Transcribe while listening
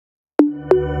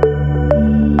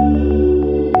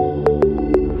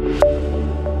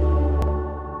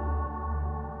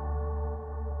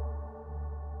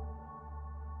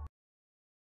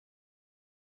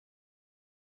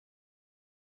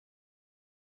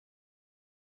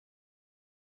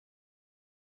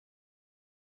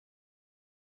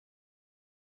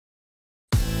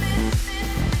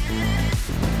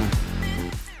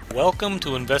Welcome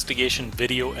to Investigation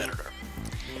Video Editor.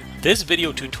 This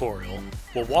video tutorial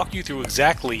will walk you through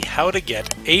exactly how to get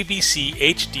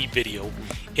AVCHD video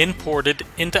imported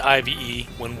into IVE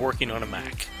when working on a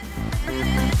Mac.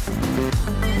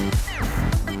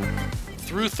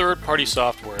 Through third-party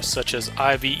software such as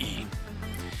IVE,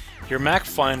 your Mac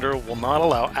Finder will not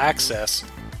allow access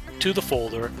to the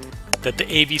folder that the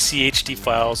AVCHD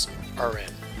files are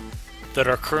in, that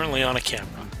are currently on a camera.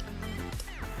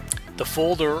 The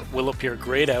folder will appear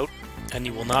grayed out and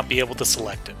you will not be able to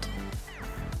select it.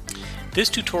 This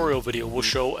tutorial video will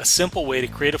show a simple way to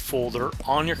create a folder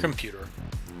on your computer,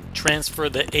 transfer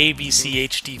the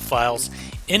AVCHD files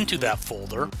into that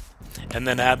folder, and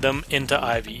then add them into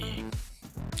IVE.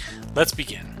 Let's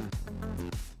begin.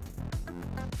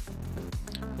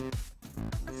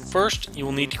 First, you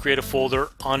will need to create a folder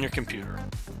on your computer.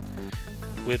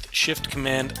 With Shift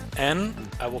Command N,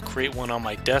 I will create one on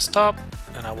my desktop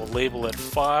and I will label it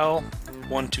File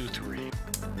 123.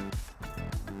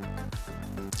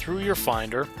 Through your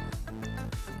Finder,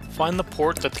 find the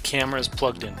port that the camera is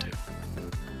plugged into.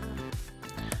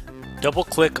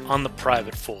 Double-click on the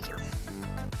private folder.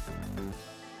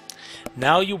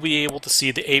 Now you'll be able to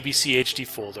see the AVCHD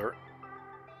folder.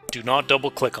 Do not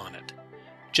double-click on it.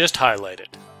 Just highlight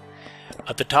it.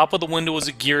 At the top of the window is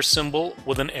a gear symbol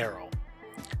with an arrow.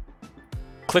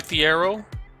 Click the arrow,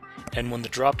 and when the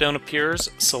drop-down appears,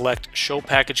 select Show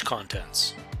Package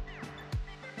Contents.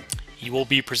 You will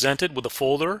be presented with a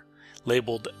folder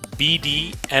labeled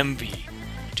BDMV.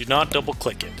 Do not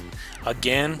double-click it.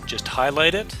 Again, just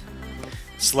highlight it,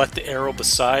 select the arrow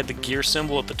beside the gear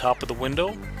symbol at the top of the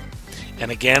window,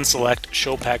 and again select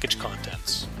Show Package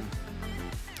Contents.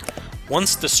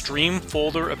 Once the Stream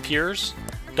folder appears,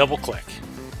 double-click.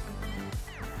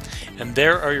 And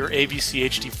there are your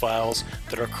AVCHD files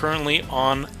that are currently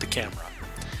on the camera.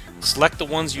 Select the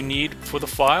ones you need for the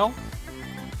file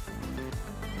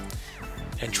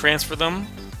and transfer them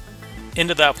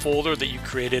into that folder that you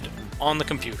created on the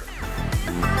computer.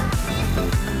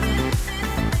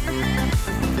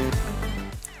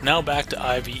 Now back to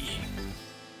IVE.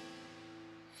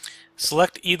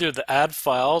 Select either the Add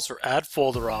Files or Add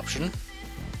Folder option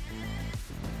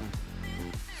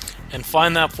and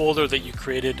find that folder that you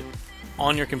created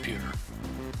on your computer.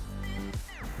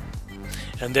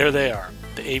 And there they are,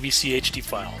 the AVCHD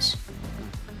files.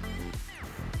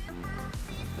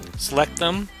 Select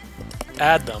them,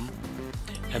 add them,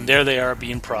 and there they are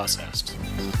being processed.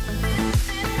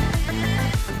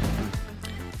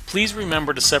 Please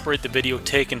remember to separate the video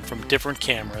taken from different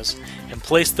cameras and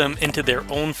place them into their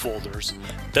own folders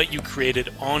that you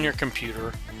created on your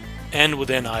computer and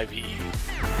within IVE.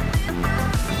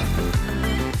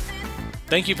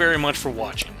 Thank you very much for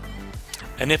watching.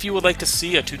 And if you would like to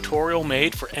see a tutorial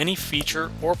made for any feature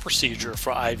or procedure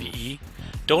for IVE,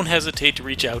 don't hesitate to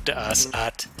reach out to us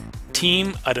at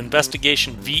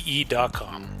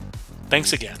team@investigationve.com.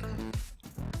 Thanks again.